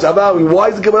Zav, Zavawi. Why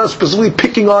is the Gemara specifically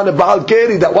picking on a Baal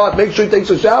Keri that make sure he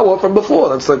takes a shower from before?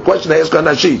 That's the question they ask on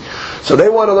Nashi. So they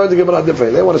want to learn the Gemara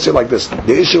differently. They want to say like this.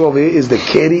 The issue over here is the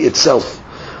Keri itself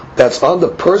that's on the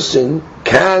person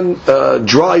can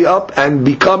dry up and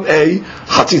become a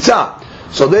Chatzitza.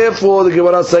 So therefore, the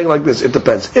Gemara is saying like this: it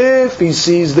depends. If he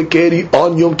sees the keri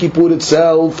on Yom Kippur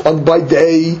itself, on by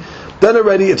day, then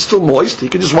already it's still moist. He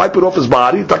can just wipe it off his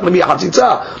body. It's not going to be a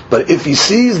hatzitza. But if he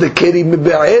sees the keri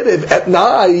mibe'erev at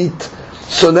night,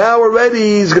 so now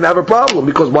already he's going to have a problem,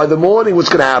 because by the morning what's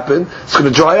going to happen? It's going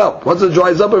to dry up. Once it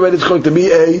dries up already, it's going to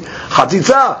be a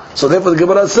chatzitza. So therefore the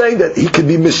Gemara is saying that he can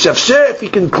be mishafshef, he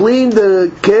can clean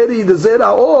the keri, the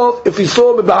zera off, if he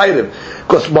saw mibe'erev.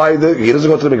 Because he doesn't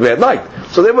go to the mikveh at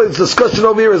night. So therefore, the discussion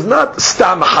over here is not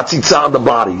stam hatzitza on the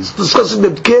body. It's discussing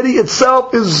that keri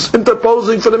itself is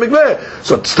interposing for the mikveh.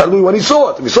 So it's telling me when he saw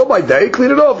it. If he saw by day,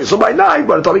 clean it off. If he saw by night,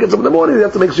 by the time he gets up in the morning, he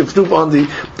has to make shiftup on the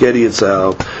keri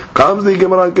itself. Comes the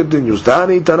Gemara and continues.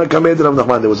 Tani Tana Kamed Rav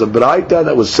Nachman. There was a braita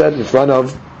that was said in front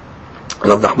of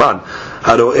Rav Nachman.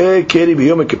 Haro'eh keri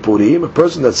b'yom kippurim. A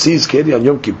person that sees keri on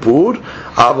Yom Kippur,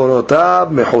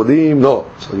 avonotav mechodim.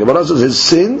 No. So the Gemara says his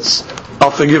sins are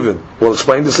forgiven. We'll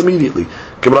explain this immediately.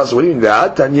 Gemara says, what do you mean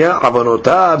that? Tanya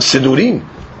avonotav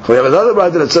sidurim. We have another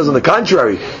braita that says on the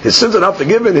contrary, his sins are not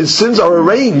forgiven, his sins are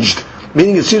arranged.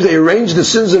 Meaning it seems they arranged the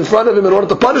sins in front of him in order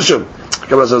to punish him.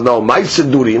 Gemara says, no, my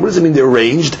sidurim. What does it mean they're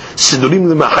arranged? Sidurim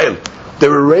l'mahil.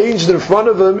 They're arranged in front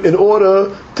of him in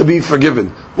order to be forgiven.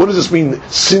 What does this mean,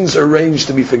 sins arranged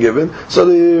to be forgiven? So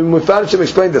the Mufarishim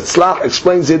explained that Slach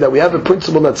explains here that we have a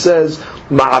principle that says,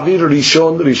 Ma'avir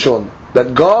Rishon Rishon.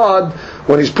 That God,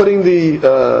 when he's putting the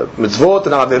mitzvot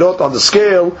and averot on the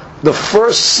scale, the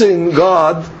first sin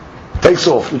God takes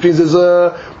off, which means you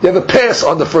have a pass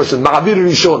on the first sin, ma'avir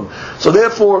rishon. So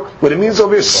therefore, what it means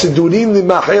over here, sidurim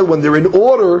limachel, when they're in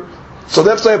order, so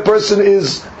that's why a person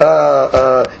is,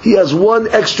 he has one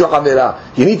extra avera.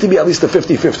 You need to be at least a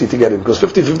 50-50 to get in, because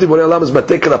 50-50, what Allah is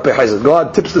matek rapeh.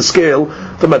 God tips the scale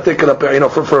to matek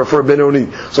rapeh, for benoni.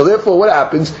 So therefore, what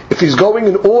happens, if he's going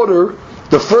in order,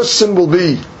 the first sin will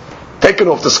be taken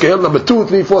off the scale. Number 2,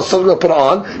 3, 4, something to put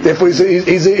on. Therefore,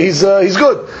 he's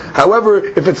good. However,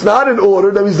 if it's not in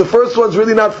order, that means the first one's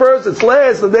really not first; it's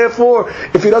last, and therefore,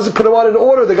 if he doesn't put them on in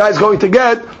order, the guy's going to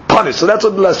get punished. So that's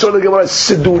what the Lashon of the Gemara is.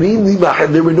 Sidurim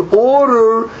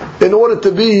limachel. They're in order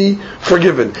to be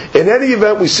forgiven. In any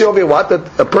event, we see over here what,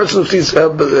 that a person who sees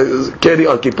Keri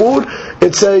on Kippur,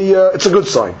 it's a good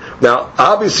sign. Now,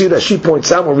 obviously, that she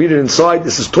points out, we'll read it inside.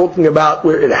 This is talking about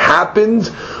where it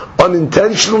happened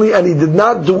unintentionally, and he did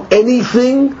not do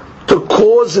anything to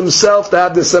cause himself to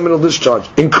have the seminal discharge,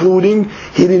 including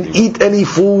he didn't eat any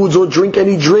foods or drink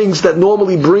any drinks that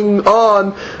normally bring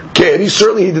on keri.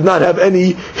 Certainly he did not have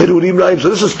any hirurim ra'im. So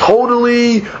this is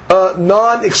totally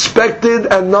non-expected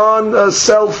and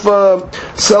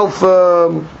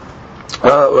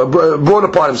brought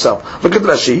upon himself. Look at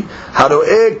Rashi.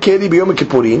 Haro'eh keri b'yom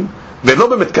kippurim ve'lo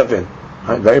b'mitkaven.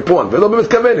 Very important. ולא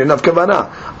במתכוון, אין כוונה.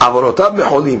 עבורותיו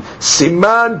מחולים.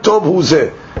 סימן טוב הוא זה.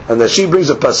 And then she brings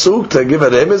a pasuk to give a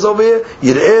remez over here.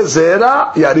 יראה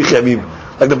זרע, יאריך ימים.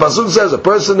 Like the pasuk says, a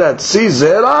person that sees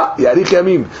zera, yarich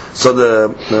yamim. So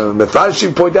the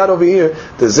Mefarshim point out over here,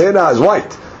 the zera is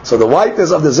white. So the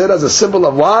whiteness of the zera is a symbol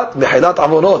of what? Mehilat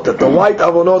avonot. That the white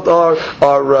avonot are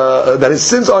that his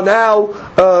sins are now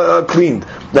cleaned.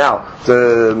 Now,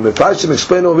 the Mefarshim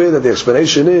explain over here that the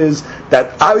explanation is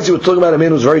that obviously we're talking about a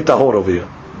man who's very tahor over here.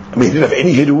 I mean, he didn't have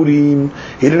any hirurim,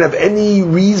 he didn't have any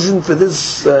reason for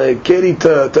this keri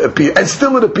to appear, and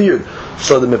still it appeared.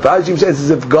 So the Mefarshim says as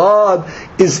if God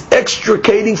is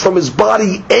extricating from his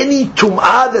body any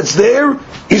tum'ah that's there,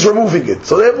 he's removing it.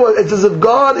 So therefore, it's as if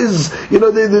God is,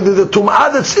 the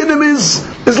tum'ah that's in him is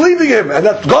leaving him, and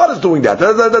that God is doing that.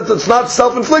 That's not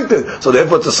self-inflicted. So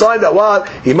therefore, it's a sign that what?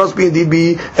 He must indeed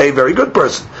be a very good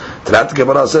person. That the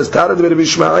Gemara says, "Tarad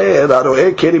v'Ishmael,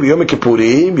 haro'eh keri b'Yom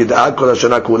Kippurim, yid'ad kol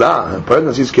hashana kula." A person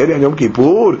that sees keri on Yom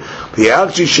Kippur, he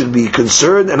actually should be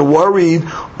concerned and worried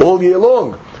all year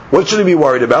long. What should he be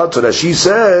worried about? So that she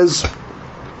says,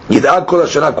 "Yid'ad kol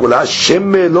hashana kula,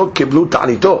 sheme lo kiblu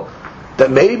ta'anito."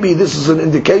 That maybe this is an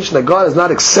indication that God has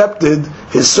not accepted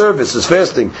his service, his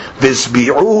fasting.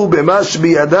 V'sbi'u b'mash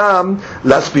b'yadam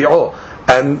lasbi'u.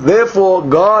 And therefore,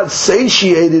 God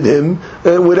satiated him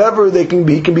whatever he can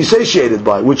be satiated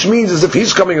by, which means as if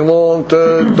he's coming along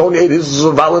to donate his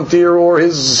volunteer or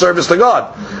his service to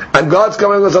God, and God's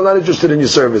coming along and says, "I'm not interested in your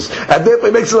service," and therefore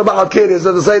he makes it about keri,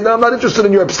 instead of saying, "No, I'm not interested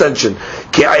in your abstention."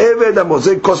 Like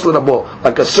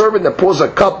a servant that pours a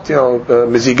cup,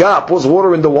 mizigah, pours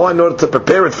water in the wine in order to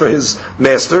prepare it for his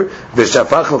master, and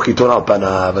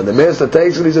the master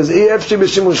takes it, he says,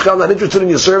 "I'm not interested in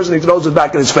your service," and he throws it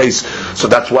back in his face. So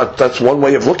that's one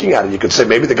way of looking at it. You could say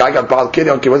maybe the guy got Baal Keri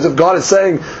on Kippur. As if God is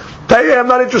saying, "Hey, I'm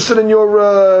not interested in your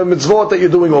mitzvot that you're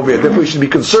doing over here. Therefore, we should be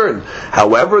concerned."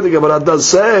 However, the Gemara does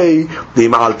say,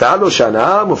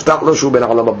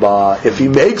 if he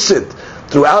makes it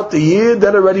throughout the year,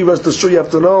 then already rest assured you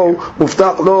have to know, so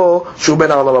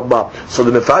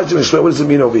the Mefarshim explain, what does it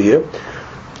mean over here?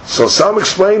 So some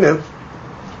explain it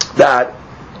that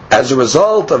as a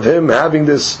result of him having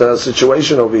this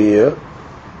situation over here,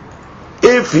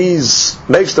 if he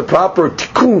makes the proper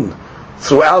tikkun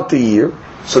throughout the year,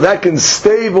 so that can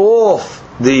stave off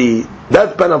the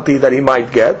death penalty that he might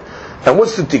get. And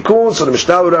what's the tikkun? So the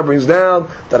Mishnah brings down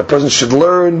that a person should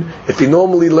learn, if he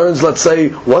normally learns, let's say,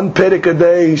 1 perek a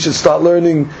day, he should start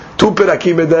learning 2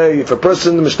 perakim a day. If a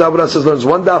person, the Mishnah says, learns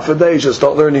 1 daf a day, he should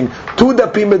start learning 2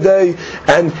 dapim a day.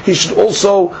 And he should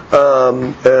also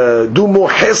do more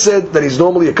chesed than he's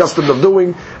normally accustomed of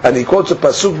doing. And he quotes a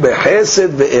pasuk, "Bechesed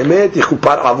ve'emet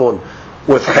yichupar avon."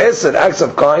 With chesed, acts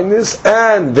of kindness,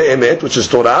 and the emet, which is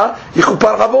Torah,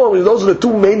 yichupar avon. Those are the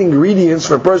 2 main ingredients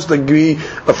for a person to be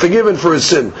forgiven for his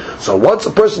sin. So once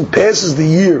a person passes the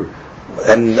year,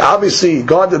 and obviously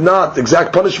God did not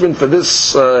exact punishment for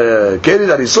this keri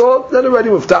that he saw, then already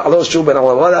with ta'alo shu ben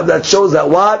Allah, that shows that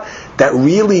what? That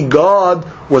really God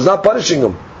was not punishing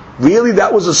him. Really,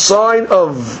 that was a sign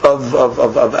of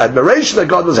admiration that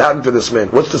God was having for this man.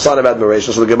 What's the sign of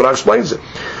admiration? So the Gemara explains it.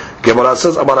 Gemara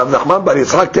says, "Amar Rav Nachman bar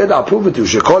Yitzchak Teda, I'll prove it to you.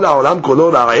 Shekol ha'olam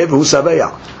kolo ra'ayev hu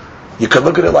saveya." You can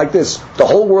look at it like this: the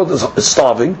whole world is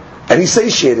starving, and he's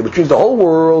satiated, which means the whole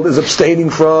world is abstaining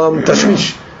from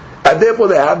tashmish. And therefore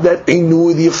they have that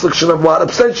inu, the affliction of what?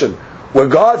 Abstention. Where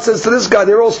God says to this guy,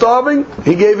 they're all starving,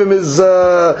 he gave him his,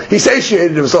 he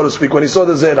satiated him, so to speak, when he saw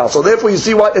the zera. So therefore you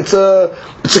see what? It's a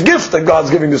gift that God's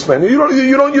giving this man. You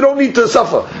don't need to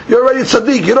suffer. You're already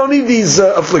tzaddik. You don't need these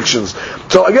afflictions.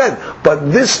 So again,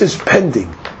 but this is pending,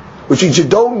 which means you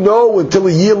don't know until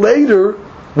a year later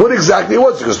what exactly it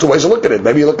was. Because two ways to look at it.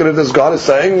 Maybe you look at it as God is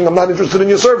saying, I'm not interested in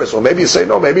your service. Or maybe you say,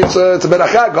 no, maybe it's a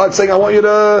berachah. God's saying, I want you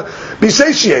to be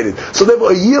satiated. So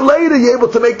therefore, a year later, you're able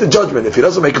to make the judgment. If he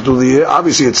doesn't make it through the year,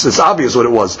 obviously it's obvious what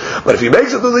it was. But if he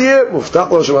makes it through the year,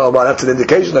 that's an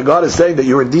indication that God is saying that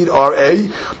you indeed are a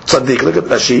tzaddik. Look at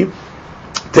Rashi.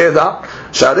 Teda,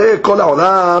 sharei kol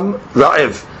ha'olam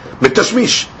ra'ev.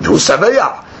 Mitashmish. Hu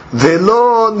saveya.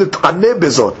 ולא נתענה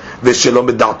בזאת, ושלא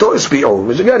מדעתו הספיעו.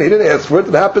 Which again, he didn't ask for it,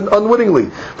 it happened unwittingly.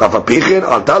 ואף על פי כן,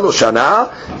 עלתה לו שנה,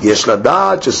 יש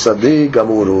לדעת שצדיק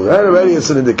גמור הוא. And already it's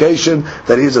an indication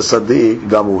that he's a צדיק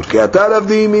גמור. כי אתה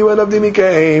עבדימי, when עבדימי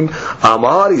came,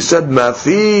 אמר, he said,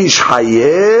 מפיש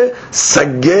חיי,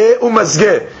 סגה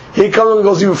ומסגה. He comes and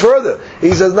goes even further.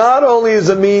 He says not only does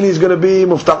it mean he's going to be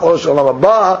muftach olam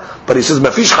haba, but he says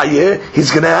mafish hayeh.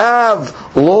 He's going to have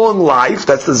long life.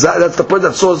 That's the person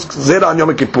that saw zera on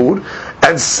Yom Kippur.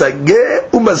 And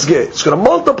sageh umazgeh. It's going to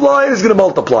multiply. And it's going to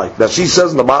multiply. That she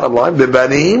says in the bottom line,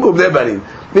 bebanim ubebanim.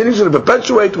 Meaning he's going to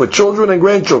perpetuate with children and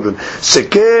grandchildren.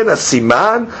 Seken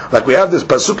asiman, like we have this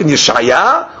pasuk in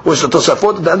Yeshaya, which the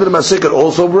Tosafot at the end of the Masechet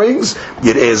also brings.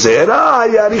 Yireh zera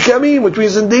yarichamim, which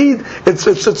means indeed it's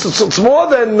more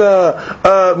than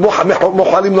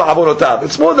mohalim la'avonotav.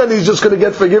 It's more than he's just going to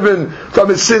get forgiven from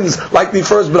his sins, like the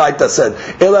first Braita said.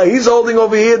 He's holding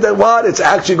over here that what? It's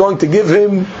actually going to give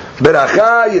him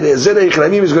beracha. Yireh zera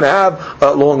yarichamim is going to have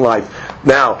a long life.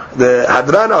 Now, the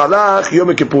Hadran Alach Yom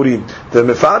Kippurim, the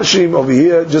Mefarshim over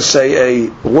here just say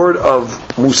a word of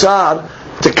Musar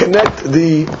to connect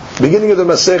the beginning of the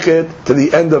Masechet to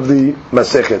the end of the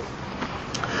Masechet.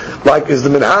 Like is the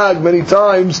Minhag many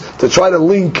times to try to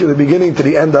link the beginning to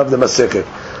the end of the Masechet.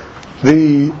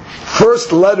 The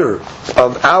first letter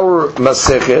of our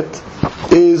Masechet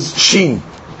is Shin.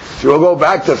 If you will go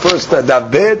back to first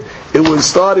David, it was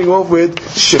starting off with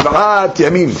Shiv'at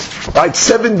Yamim. Right,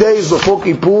 7 days before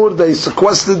Kippur, they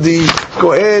sequestered the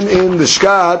Kohen in the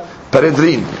Shkat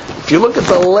Peredrin. If you look at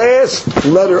the last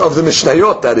letter of the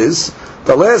Mishnayot, that is,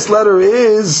 the last letter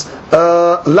is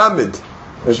Lamed,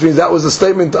 which means that was the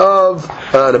statement of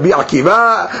Rabbi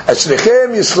Akiva,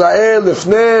 Ashrechem Yisrael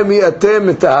lefnei mi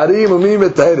atem metaharim umi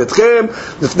metaher etchem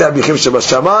lefnei abichem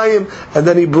shebashamayim, and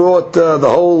then he brought the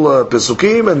whole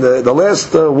Pesukim, and the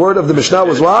last word of the Mishnah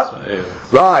was what?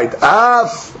 Right,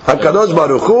 Af HaKadosh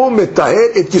Baruch Hu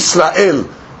metaher et Yisrael.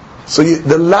 So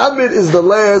the Lamed is the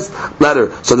last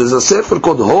letter. So there's a sefer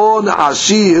called Hon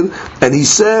Ashir, and he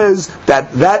says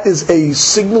that is a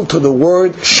signal to the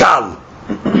word Shal.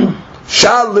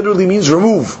 Shal literally means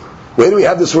remove. Where do we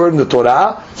have this word in the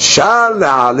Torah? Shal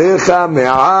le'alecha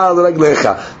me'al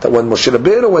raglecha. That when Moshe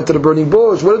Rabbeinu went to the burning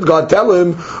bush, what did God tell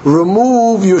him?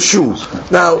 Remove your shoes.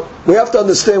 Now, we have to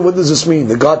understand, what does this mean?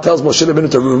 That God tells Moshe Rabbeinu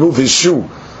to remove his shoe.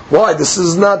 Why? This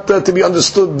is not to be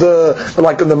understood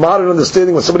like in the modern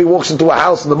understanding when somebody walks into a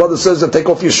house and the mother says, take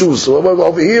off your shoes. So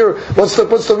over here, what's the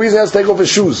reason he has to take off his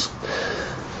shoes?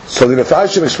 So the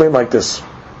Mefarshim explain like this.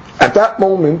 At that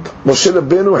moment, Moshe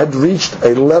Rabbeinu had reached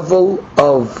a level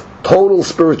of total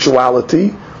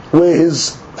spirituality where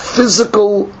his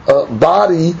physical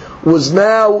body was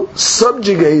now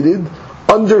subjugated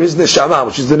under his neshama,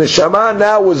 which is the neshama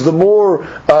now was the more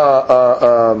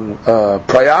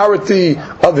priority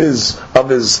of his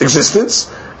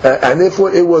existence, and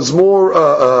therefore it was more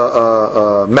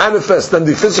manifest than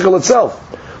the physical itself.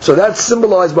 So that's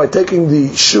symbolized by taking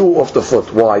the shoe off the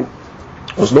foot. Why?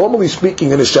 Because normally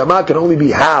speaking, a neshama can only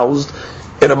be housed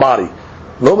in a body.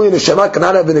 Normally a neshama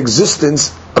cannot have an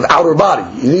existence of outer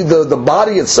body. You need the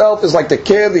body itself is like the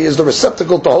keli, is the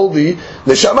receptacle to hold the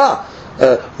neshama.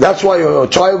 That's why a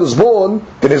child is born,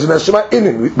 there's a neshama in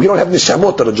him. We don't have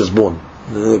neshamot that are just born.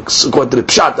 According to the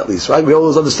pshat at least, right? We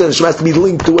always understand neshama has to be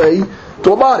linked to a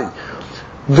body.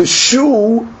 The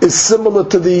shoe is similar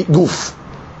to the guf.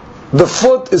 The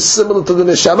foot is similar to the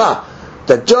neshama.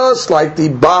 That just like the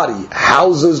body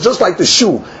houses, just like the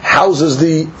shoe houses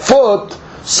the foot,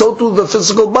 so too the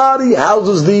physical body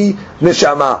houses the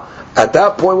neshama. At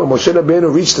that point, when Moshe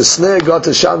Rabbeinu reached the snare, God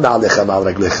to Shal Na'alecha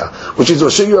Ma'al Raglecha, which is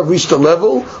Moshe, you have reached a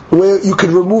level where you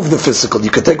can remove the physical, you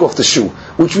can take off the shoe,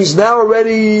 which means now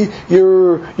already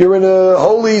you're in a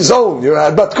holy zone, you're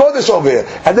at Bat Kodesh over here,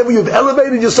 and then when you've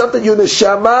elevated yourself, that your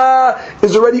neshama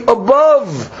is already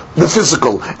above the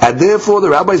physical, and therefore the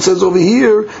Rabbi says over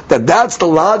here that that's the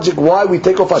logic why we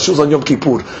take off our shoes on Yom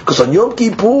Kippur, because on Yom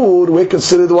Kippur we're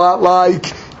considered what,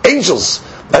 like angels.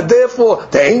 And therefore,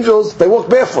 the angels, they walk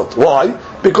barefoot. Why?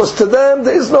 Because to them,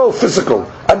 there is no physical.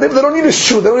 And they don't need a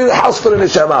shoe, they don't need a house for the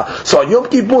neshama. So on Yom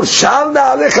Kippur, Shal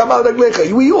Na'alecha Ma'al Raglecha,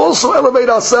 we also elevate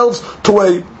ourselves to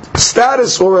a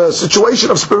status or a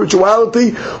situation of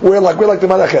spirituality where we're like the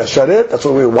Malach Sharet. That's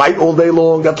why we're white all day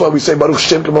long. That's why we say Baruch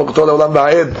Shem K'mo K'tol Olam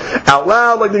Va'ed out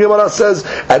loud, like the Gemara says.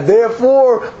 And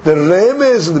therefore, the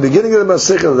remez in the beginning of the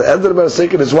Masechet, at the end of the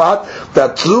Masechet is what?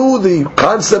 That through the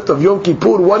concept of Yom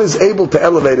Kippur, one is able to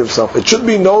elevate himself. It should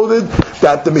be noted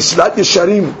that the Mislat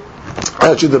Yesharim,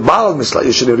 actually the Baal Mislat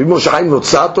Yesharim, Moshe Chaim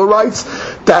Notzato writes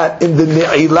that in the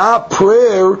Ne'ilah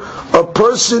prayer, a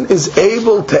person is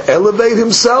able to elevate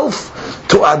himself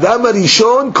to Adam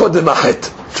Arishon Kodem Achet,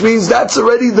 which means that's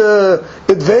already the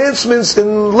advancements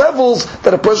in levels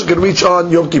that a person can reach on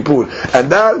Yom Kippur,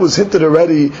 and that was hinted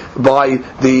already by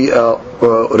the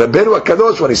Rabbeinu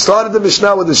HaKadosh when he started the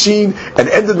Mishnah with the Shin and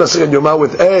ended Masechet Yoma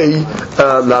with a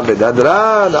Lamed.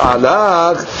 Hadran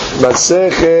Alach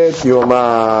Masechet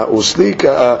Yoma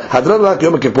Uslika Hadran Alach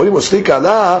Yom Kippurim Uslika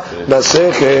Ala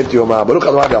Masechet Yoma. Baruch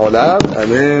Adonai Le'olam.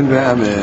 Amen. Amen.